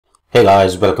Hey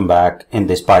guys, welcome back. In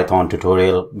this Python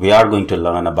tutorial, we are going to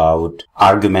learn about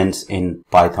arguments in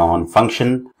Python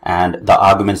function, and the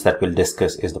arguments that we'll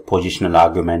discuss is the positional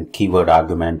argument, keyword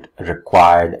argument,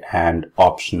 required and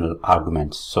optional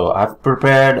arguments. So I've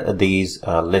prepared these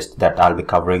lists that I'll be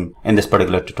covering in this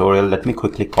particular tutorial. Let me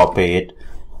quickly copy it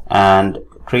and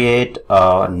create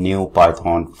a new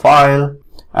Python file,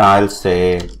 and I'll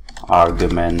say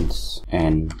arguments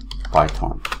in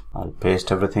Python. I'll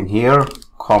paste everything here,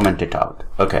 comment it out.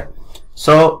 Okay,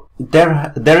 so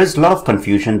there is a lot of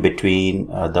confusion between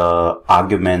the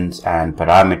arguments and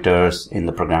parameters in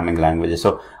the programming languages.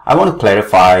 So I want to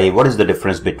clarify what is the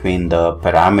difference between the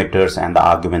parameters and the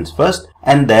arguments first,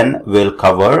 and then we'll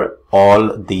cover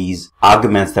all these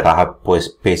arguments that I have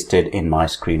pasted in my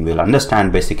screen. We'll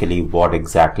understand basically what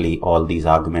exactly all these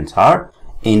arguments are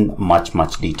in much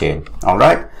detail. All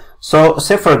right. So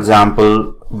say for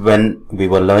example, when we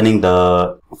were learning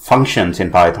the functions in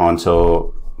Python,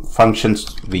 so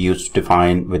functions we used to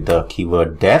define with the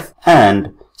keyword def,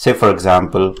 and say for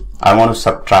example, I want to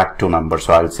subtract two numbers.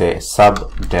 So I'll say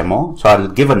sub demo. So I'll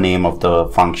give a name of the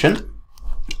function,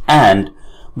 and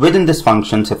within this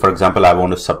function, say for example, I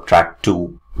want to subtract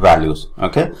two values.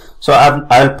 Okay. So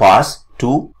I'll pass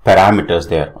two parameters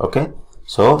there. Okay.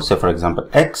 So say for example,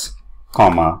 x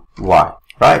comma y,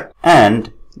 right?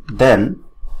 And then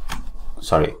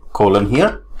colon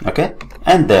here, okay,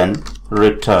 and then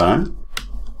return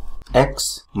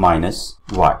x minus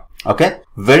y. Okay,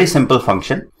 very simple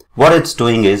function. What it's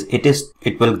doing is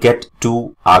it will get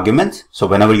two arguments. So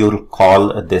whenever you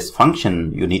call this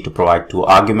function, you need to provide two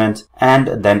arguments,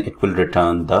 and then it will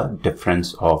return the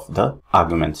difference of the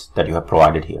arguments that you have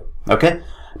provided here. Okay.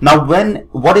 Now,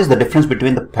 what is the difference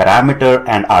between the parameter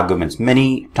and arguments?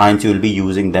 Many times you will be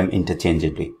using them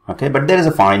interchangeably. Okay, but there is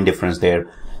a fine difference there.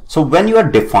 So when you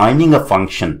are defining a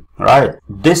function, right,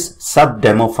 this sub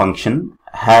demo function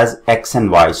has x and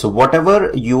y. So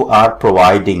whatever you are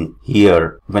providing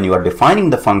here when you are defining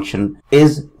the function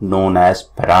is known as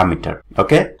parameter.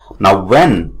 Okay. Now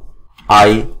when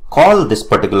I call this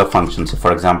particular function, so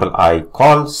for example, I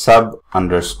call sub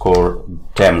underscore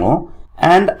demo,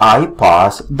 and I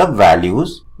pass the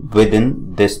values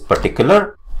within this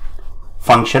particular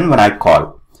function when I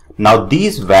call. Now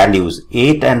these values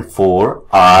 8 and 4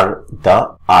 are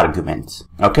the arguments.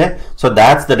 Okay, so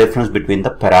that's the difference between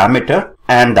the parameter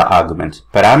and the arguments.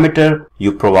 Parameter,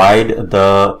 you provide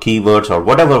the keywords or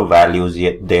whatever values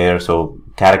there, so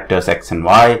characters x and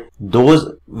y.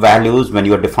 Those values when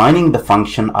you are defining the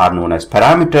function are known as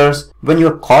parameters. When you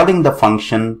are calling the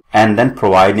function and then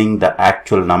providing the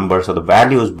actual numbers or the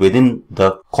values within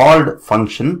the called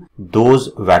function,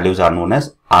 those values are known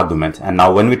as arguments. And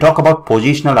now when we talk about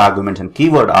positional arguments and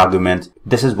keyword arguments,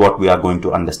 this is what we are going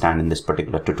to understand in this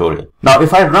particular tutorial. Now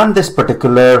if I run this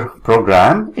particular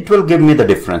program, it will give me the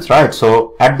difference, right?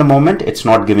 So at the moment it's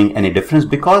not giving any difference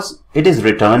because it is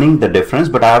returning the difference,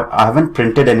 but I haven't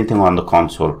printed anything on the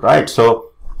console, right?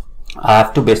 So I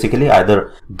have to basically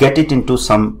either get it into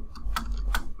some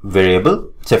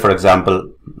variable, say for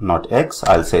example, not x,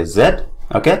 I'll say z.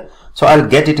 Okay, so I'll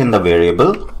get it in the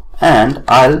variable and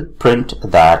I'll print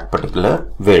that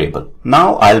particular variable.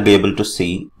 Now I'll be able to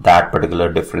see that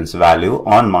particular difference value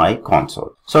on my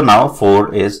console. So now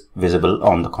 4 is visible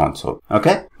on the console.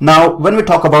 Okay. Now when we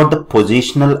talk about the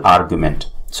positional argument,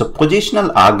 so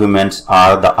positional arguments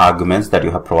are the arguments that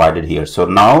you have provided here. So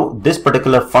now this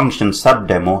particular function sub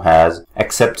demo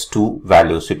accepts two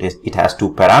values. It has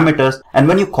two parameters, and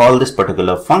when you call this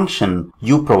particular function,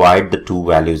 you provide the two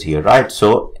values here, right?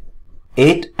 So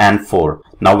 8 and 4.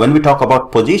 Now when we talk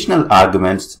about positional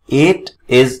arguments, 8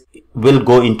 will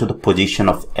go into the position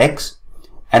of x,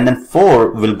 and then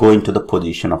 4 will go into the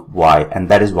position of y, and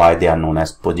that is why they are known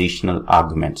as positional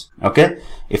arguments. Okay,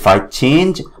 if I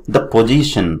change the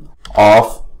position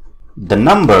of the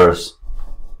numbers,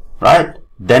 right,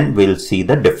 then we'll see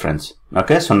the difference.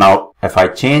 Okay, so now if I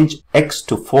change x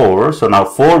to 4, so now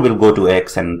 4 will go to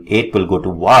x and 8 will go to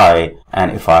y,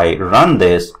 and if I run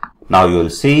this, now you will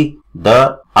see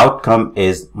the outcome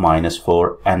is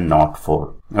 -4 and not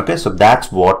 4. Okay, so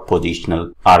that's what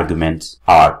positional arguments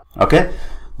are. Okay,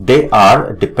 they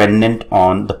are dependent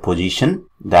on the position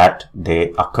that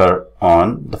they occur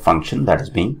on the function that is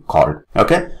being called.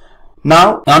 Okay,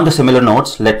 now on the similar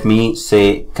notes, let me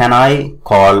say, can I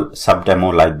call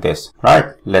subdemo like this, right?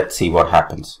 Let's see what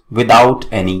happens without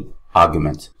any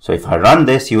arguments. So if I run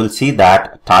this, you will see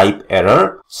that type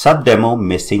error, subdemo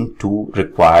missing 2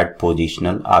 required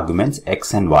positional arguments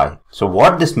x and y. So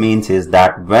what this means is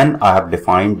that when I have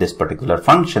defined this particular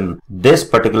function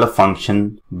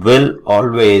will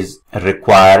always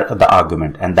require the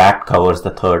argument, and that covers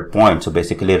the third point. So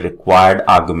basically required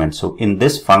arguments. So in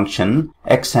this function,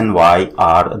 x and y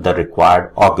are the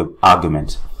required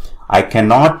arguments. I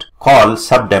cannot call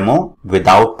subdemo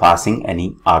without passing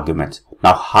any arguments.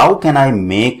 Now, how can I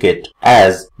make it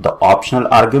as the optional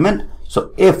argument?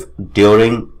 So if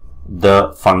during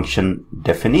the function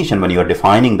definition, when you are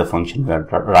defining the function, we are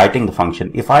writing the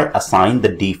function, if I assign the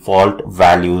default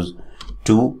values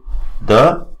to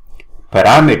the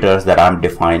parameters that I'm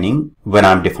defining when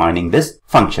I'm defining this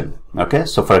function. Okay,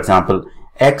 so for example,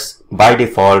 x by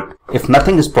default, if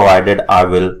nothing is provided, I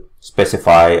will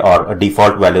specify, or a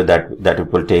default value that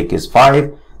it will take is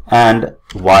 5, and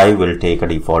y will take a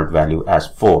default value as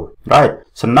 4, right?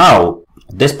 So now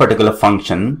this particular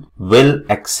function will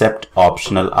accept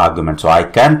optional arguments. So I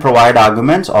can provide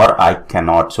arguments or I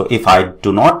cannot. So if I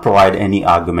do not provide any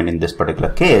argument in this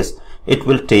particular case, it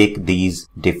will take these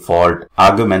default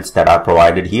arguments that are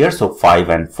provided here, so 5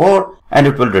 and 4, and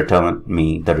it will return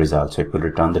me the result. So it will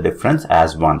return the difference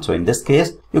as 1. So in this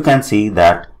case, you can see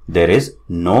that there is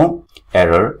no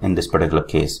error in this particular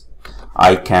case.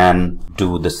 I can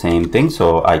do the same thing.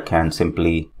 So I can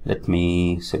simply, let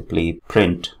me simply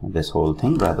print this whole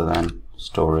thing rather than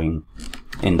storing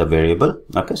in the variable.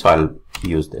 Okay, so I'll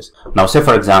use this. Now say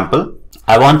for example,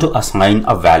 I want to assign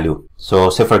a value. So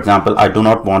say for example, I do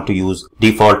not want to use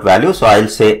default value. So I'll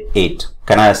say 8.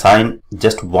 Can I assign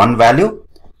just one value?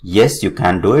 Yes, you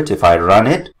can do it. If I run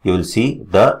it, you will see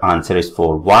the answer is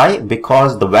 4. Why?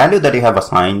 Because the value that you have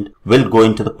assigned will go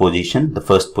into the position, the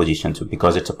first position. So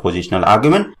because it's a positional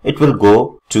argument, it will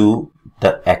go to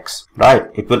the x, right?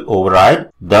 It will override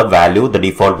the value, the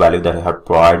default value that I have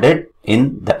provided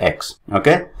in the x.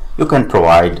 Okay, you can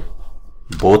provide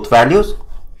both values.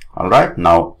 All right,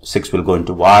 now 6 will go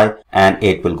into y and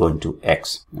 8 will go into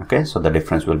x. Okay, so the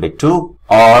difference will be 2,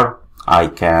 or I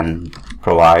can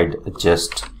provide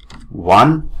just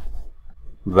one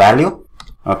value,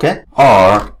 okay,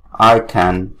 or I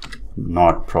can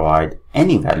not provide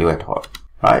any value at all,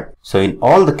 right? So in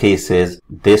all the cases,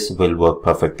 this will work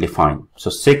perfectly fine. So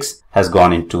 6 has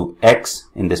gone into x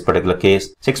in this particular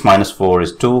case. 6 minus 4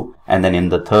 is 2. And then in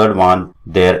the third one,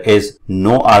 there is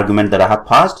no argument that I have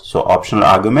passed. So optional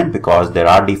argument, because there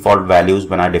are default values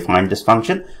when I define this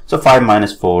function. So 5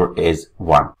 minus 4 is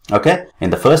 1. Okay. In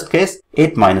the first case,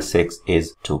 8 minus 6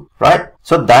 is 2, right?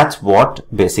 So that's what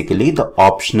basically the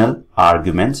optional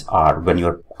arguments are. When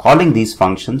you're calling these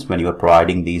functions, when you're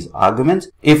providing these arguments,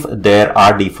 if there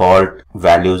are default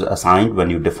values assigned when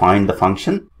you define the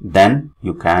function, then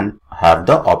you can have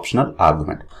the optional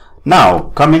argument.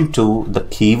 Now coming to the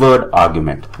keyword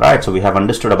argument, right? So we have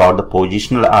understood about the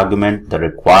positional argument, the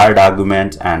required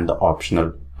arguments, and the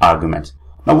optional arguments.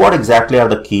 Now what exactly are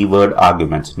the keyword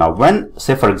arguments? Now when,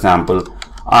 say for example,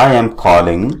 I am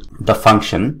calling the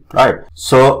function, right?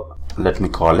 So let me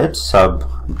call it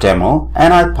subdemo,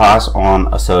 and I pass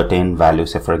on a certain value,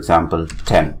 say for example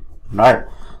 10, right?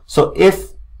 So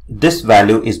if this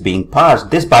value is being passed,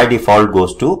 this by default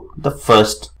goes to the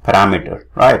first parameter,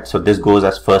 right? So this goes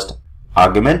as first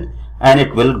argument, and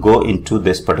it will go into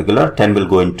this particular 10 will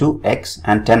go into x,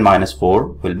 and 10 minus 4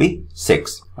 will be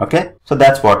 6. Okay, so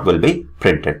that's what will be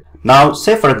printed. Now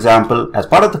say for example, as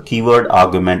part of the keyword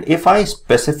argument, if I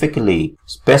specifically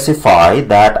specify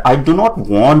that I do not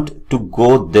want to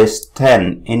go this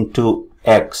 10 into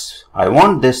x, I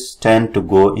want this 10 to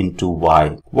go into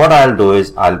y, what I'll do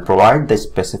is I'll provide the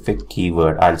specific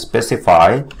keyword. I'll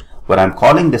specify when I'm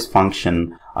calling this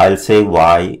function, I'll say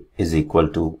y is equal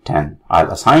to 10.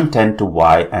 I'll assign 10 to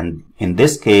y, and in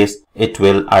this case it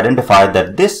will identify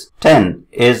that this 10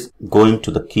 is going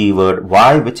to the keyword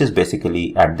y, which is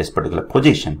basically at this particular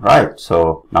position, right?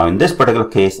 So now in this particular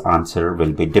case, answer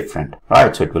will be different,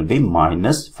 right? So it will be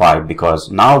minus 5,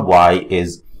 because now y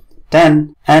is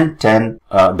 10 and 10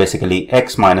 basically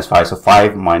x minus 5, so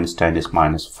 5 minus 10 is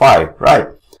minus 5, right?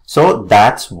 So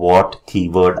that's what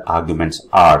keyword arguments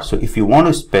are. So if you want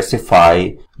to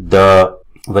specify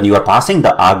when you are passing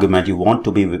the argument, you want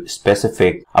to be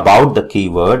specific about the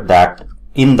keyword, that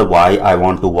in the y I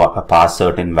want to pass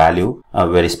certain value, a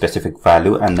very specific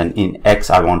value, and then in x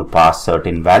I want to pass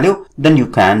certain value, then you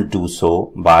can do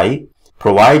so by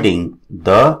providing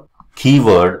the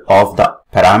keyword of the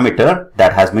parameter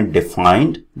that has been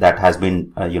defined, that has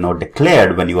been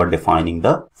declared when you are defining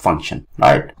the function,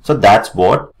 right? So that's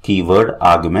what keyword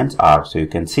arguments are. So you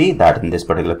can see that in this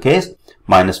particular case,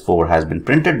 -4 has been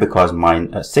printed because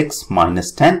 6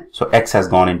 minus 10. So x has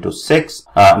gone into 6,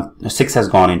 6 has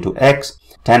gone into x,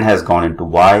 10 has gone into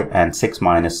y, and 6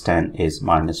 minus 10 is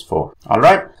 -4. All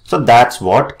right. So that's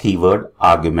what keyword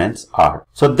arguments are.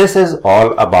 So this is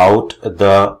all about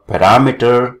the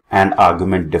parameter and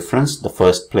argument difference, the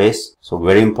first place. So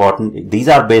very important. These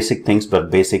are basic things, but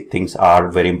basic things are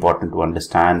very important to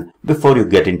understand before you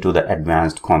get into the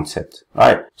advanced concepts,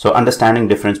 right? So understanding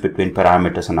difference between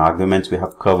parameters and arguments we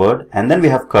have covered, and then we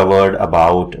have covered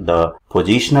about the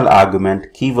positional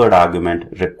argument, keyword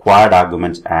argument, required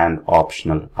arguments, and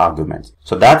optional arguments.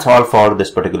 So that's all for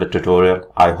this particular tutorial.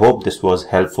 I hope this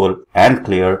was helpful and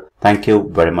clear. Thank you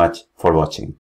very much for watching.